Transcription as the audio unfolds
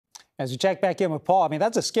As we check back in with Paul, I mean,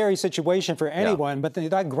 that's a scary situation for anyone, but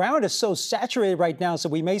that ground is so saturated right now, so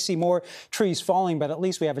we may see more trees falling, but at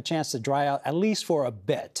least we have a chance to dry out, at least for a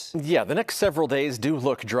bit. Yeah, the next several days do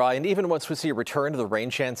look dry, and even once we see a return to the rain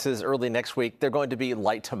chances early next week, they're going to be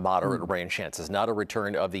light to moderate rain chances, not a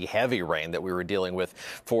return of the heavy rain that we were dealing with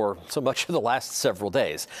for so much of the last several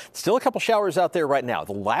days. Still a couple showers out there right now.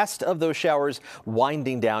 The last of those showers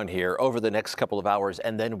winding down here over the next couple of hours,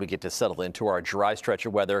 and then we get to settle into our dry stretch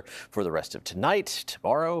of weather for the rest of tonight,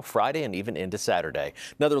 tomorrow, Friday, and even into Saturday.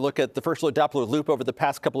 Another look at the first low Doppler loop over the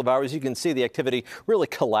past couple of hours. You can see the activity really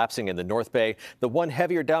collapsing in the North Bay. The one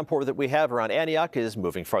heavier downpour that we have around Antioch is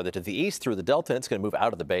moving farther to the east through the Delta, and it's going to move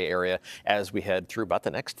out of the Bay Area as we head through about the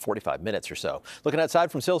next 45 minutes or so. Looking outside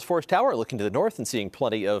from Salesforce Tower, looking to the north and seeing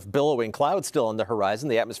plenty of billowing clouds still on the horizon.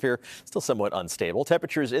 The atmosphere still somewhat unstable.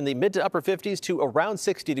 Temperatures in the mid to upper 50s to around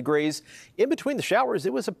 60 degrees. In between the showers,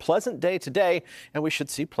 it was a pleasant day today, and we should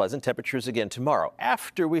see pleasant temperatures again tomorrow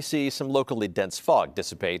after we see some locally dense fog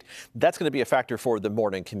dissipate. That's going to be a factor for the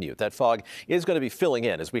morning commute. That fog is going to be filling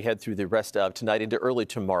in as we head through the rest of tonight into early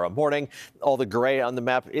tomorrow morning. All the gray on the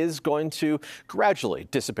map is going to gradually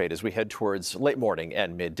dissipate as we head towards late morning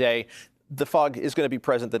and midday. The fog is going to be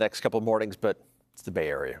present the next couple mornings, but it's the Bay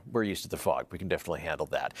Area. We're used to the fog. We can definitely handle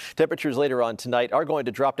that. Temperatures later on tonight are going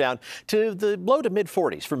to drop down to the low to mid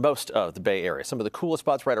 40s for most of the Bay Area. Some of the coolest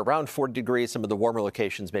spots right around 40 degrees. Some of the warmer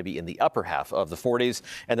locations maybe in the upper half of the 40s.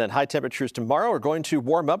 And then high temperatures tomorrow are going to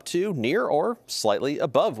warm up to near or slightly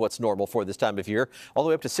above what's normal for this time of year. All the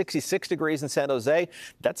way up to 66 degrees in San Jose.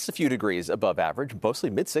 That's a few degrees above average. Mostly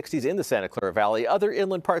mid 60s in the Santa Clara Valley. Other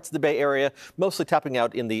inland parts of the Bay Area mostly topping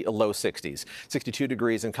out in the low 60s. 62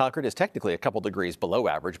 degrees in Concord is technically a couple degrees below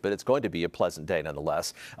average, but it's going to be a pleasant day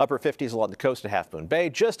nonetheless. Upper 50s along the coast of Half Moon Bay,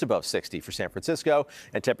 just above 60 for San Francisco,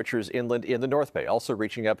 and temperatures inland in the North Bay also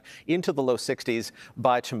reaching up into the low 60s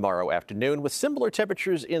by tomorrow afternoon, with similar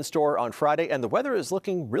temperatures in store on Friday, and the weather is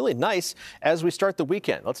looking really nice as we start the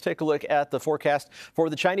weekend. Let's take a look at the forecast for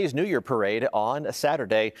the Chinese New Year parade on a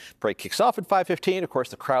Saturday. Parade kicks off at 5:15. Of course,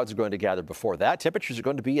 the crowds are going to gather before that. Temperatures are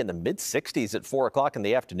going to be in the mid 60s at 4 o'clock in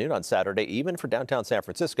the afternoon on Saturday, even for downtown San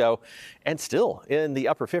Francisco, and still in the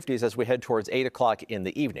upper 50s as we head towards 8 o'clock in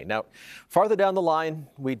the evening. Now, farther down the line,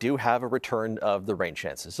 we do have a return of the rain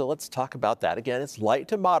chances. So let's talk about that. Again, it's light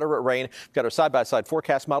to moderate rain. We've got our side-by-side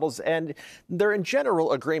forecast models, and they're in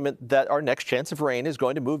general agreement that our next chance of rain is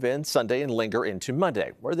going to move in Sunday and linger into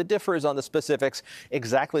Monday. Where the differ is on the specifics,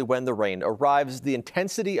 exactly when the rain arrives, the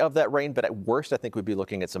intensity of that rain, but at worst, I think we'd be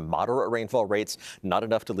looking at some moderate rainfall rates, not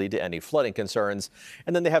enough to lead to any flooding concerns.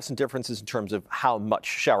 And then they have some differences in terms of how much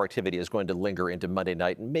shower activity is going to linger into Monday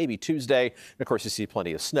night and maybe Tuesday. And of course, you see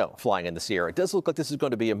plenty of snow flying in the Sierra. It does look like this is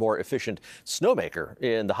going to be a more efficient snowmaker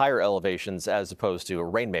in the higher elevations as opposed to a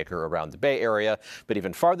rainmaker around the Bay Area. But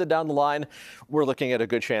even farther down the line, we're looking at a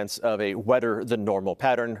good chance of a wetter than normal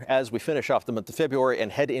pattern as we finish off the month of February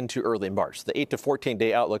and head into early March. The 8 to 14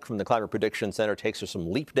 day outlook from the Climate Prediction Center takes us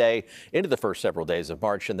some leap day into the first several days of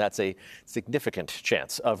March, and that's a significant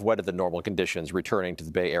chance of wetter than normal conditions returning to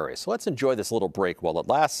the Bay Area. So let's enjoy this little break while it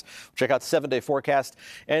lasts. Check out the 7-day forecast.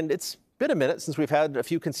 And it's been a minute since we've had a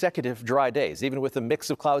few consecutive dry days. Even with a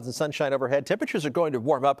mix of clouds and sunshine overhead, temperatures are going to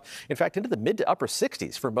warm up, in fact, into the mid to upper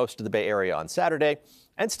 60s for most of the Bay Area on Saturday,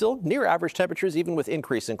 and still near average temperatures, even with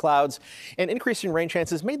increasing clouds and increasing rain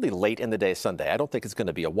chances mainly late in the day Sunday. I don't think it's going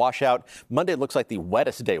to be a washout. Monday looks like the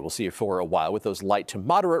wettest day we'll see for a while with those light to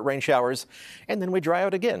moderate rain showers, and then we dry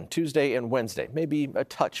out again Tuesday and Wednesday, maybe a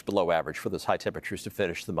touch below average for those high temperatures to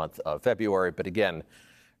finish the month of February. But again,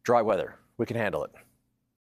 dry weather. We can handle it.